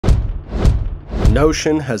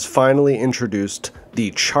Notion has finally introduced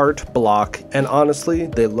the chart block, and honestly,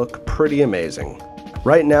 they look pretty amazing.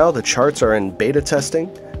 Right now, the charts are in beta testing,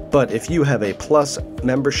 but if you have a Plus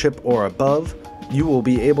membership or above, you will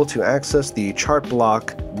be able to access the chart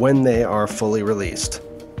block when they are fully released.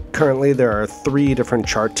 Currently, there are 3 different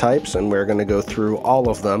chart types, and we're going to go through all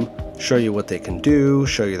of them, show you what they can do,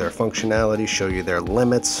 show you their functionality, show you their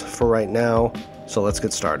limits for right now. So let's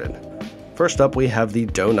get started. First up, we have the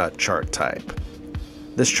donut chart type.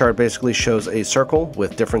 This chart basically shows a circle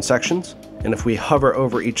with different sections, and if we hover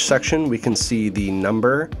over each section, we can see the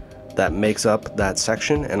number that makes up that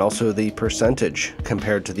section and also the percentage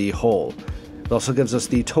compared to the whole. It also gives us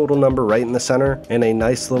the total number right in the center and a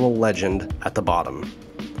nice little legend at the bottom.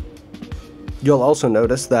 You'll also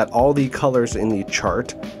notice that all the colors in the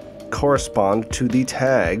chart correspond to the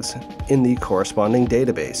tags in the corresponding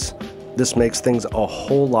database. This makes things a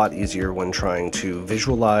whole lot easier when trying to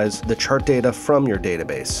visualize the chart data from your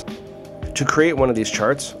database. To create one of these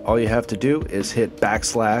charts, all you have to do is hit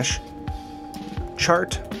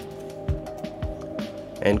 \chart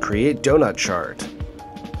and create donut chart.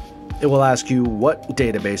 It will ask you what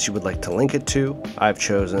database you would like to link it to. I've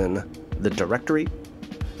chosen the directory,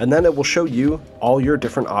 and then it will show you all your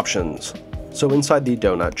different options. So inside the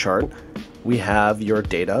donut chart, we have your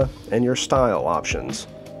data and your style options.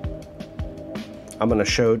 I'm going to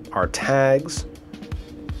show our tags,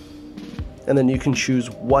 and then you can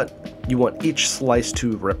choose what you want each slice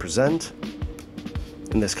to represent.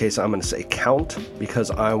 In this case, I'm going to say count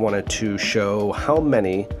because I wanted to show how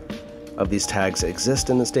many of these tags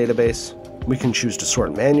exist in this database. We can choose to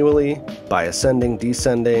sort manually by ascending,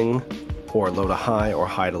 descending, or low to high or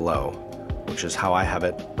high to low, which is how I have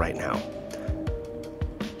it right now.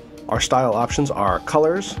 Our style options are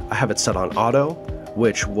colors. I have it set on auto,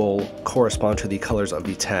 which will correspond to the colors of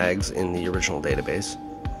the tags in the original database.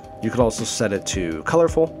 You could also set it to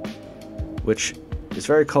colorful, which is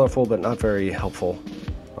very colorful but not very helpful,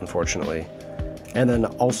 unfortunately. And then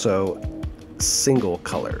also single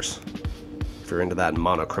colors, if you're into that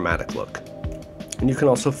monochromatic look. And you can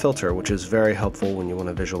also filter, which is very helpful when you want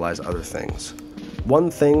to visualize other things. One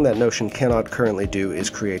thing that Notion cannot currently do is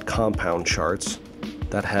create compound charts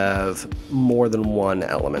that have more than one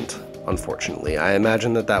element. Unfortunately, I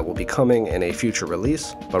imagine that that will be coming in a future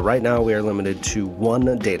release, but right now we are limited to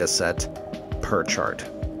one data set per chart.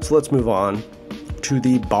 So let's move on to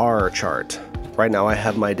the bar chart. Right now I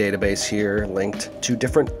have my database here linked to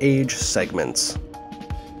different age segments.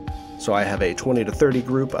 So I have a 20 to 30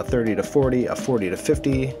 group, a 30 to 40, a 40 to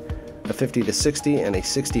 50, a 50 to 60, and a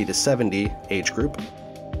 60 to 70 age group.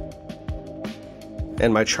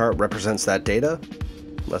 And my chart represents that data.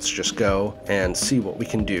 Let's just go and see what we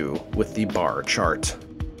can do with the bar chart.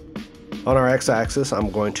 On our x-axis, I'm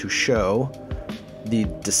going to show the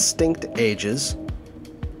distinct ages,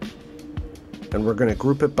 and we're going to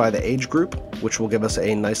group it by the age group, which will give us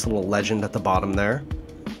a nice little legend at the bottom there.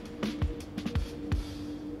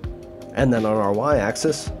 And then on our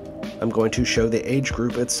y-axis, I'm going to show the age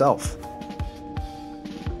group itself.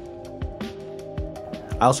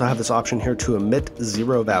 I also have this option here to omit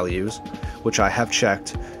 0 values, which I have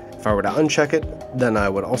checked. If I were to uncheck it, then I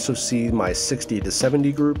would also see my 60 to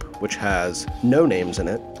 70 group, which has no names in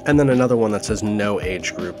it, and then another one that says no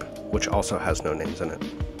age group, which also has no names in it.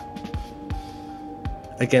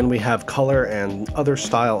 Again, we have color and other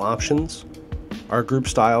style options. Our group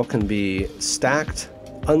style can be stacked,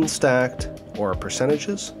 unstacked, or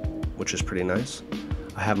percentages, which is pretty nice.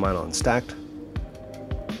 I have mine on stacked.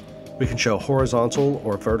 We can show horizontal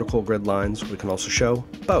or vertical grid lines. We can also show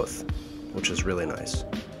both, which is really nice.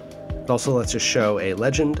 It also lets us show a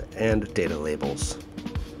legend and data labels.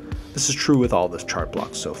 This is true with all the chart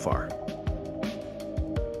blocks so far.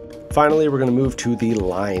 Finally, we're going to move to the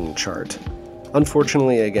line chart.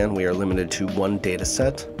 Unfortunately, again, we are limited to one data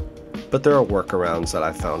set, but there are workarounds that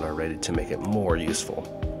I found already to make it more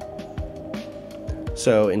useful.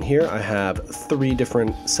 So in here I have 3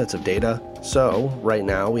 different sets of data. So right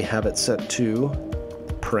now we have it set to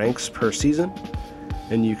pranks per season,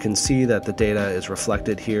 and you can see that the data is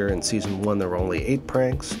reflected here. In season 1 there were only 8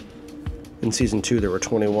 pranks, in season 2 there were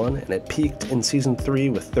 21, and it peaked in season 3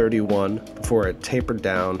 with 31 before it tapered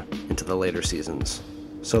down into the later seasons.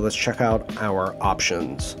 So let's check out our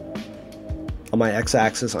options. On my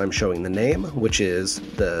x-axis I'm showing the name, which is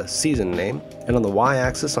the season name, and on the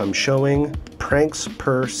y-axis I'm showing pranks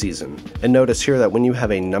per season. And notice here that when you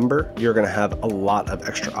have a number, you're going to have a lot of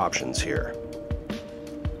extra options here.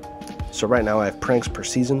 So right now I have pranks per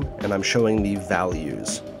season, and I'm showing the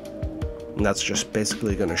values. And that's just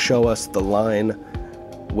basically going to show us the line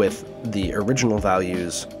with the original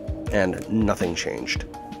values and nothing changed.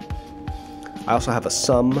 I also have a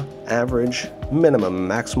sum, average, minimum,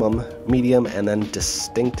 maximum, medium, and then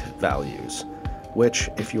distinct values, which,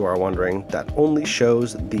 if you are wondering, that only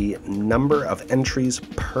shows the number of entries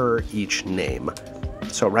per each name.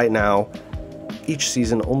 So right now, each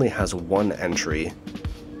season only has one entry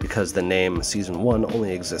because the name Season 1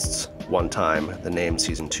 only exists one time, the name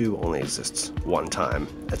Season 2 only exists one time,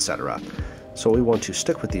 etc. So we want to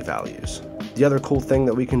stick with the values. The other cool thing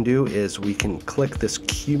that we can do is we can click this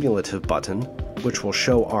cumulative button, which will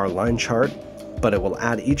show our line chart, but it will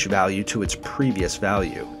add each value to its previous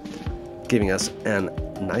value, giving us a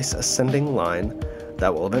nice ascending line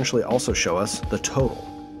that will eventually also show us the total.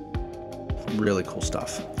 Really cool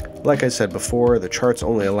stuff. Like I said before, the charts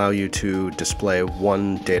only allow you to display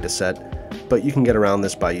one data set, but you can get around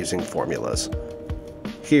this by using formulas.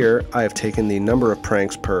 Here, I have taken the number of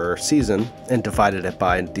pranks per season and divided it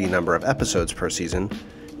by the number of episodes per season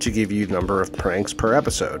to give you the number of pranks per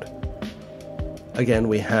episode. Again,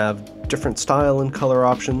 we have different style and color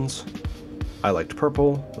options. I liked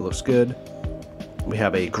purple, it looks good. We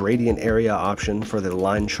have a gradient area option for the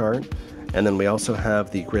line chart, and then we also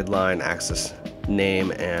have the grid line axis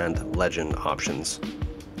name and legend options,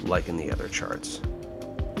 like in the other charts.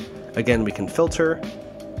 Again, we can filter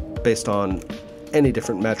based on any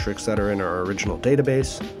different metrics that are in our original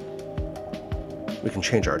database. We can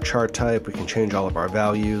change our chart type, we can change all of our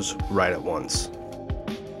values right at once.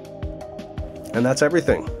 And that's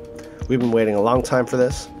everything. We've been waiting a long time for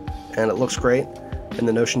this, and it looks great, and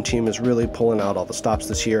the Notion team is really pulling out all the stops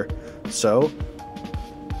this year. So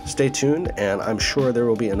stay tuned, and I'm sure there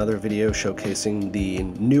will be another video showcasing the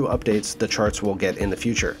new updates the charts will get in the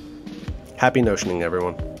future. Happy Notioning,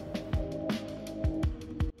 everyone.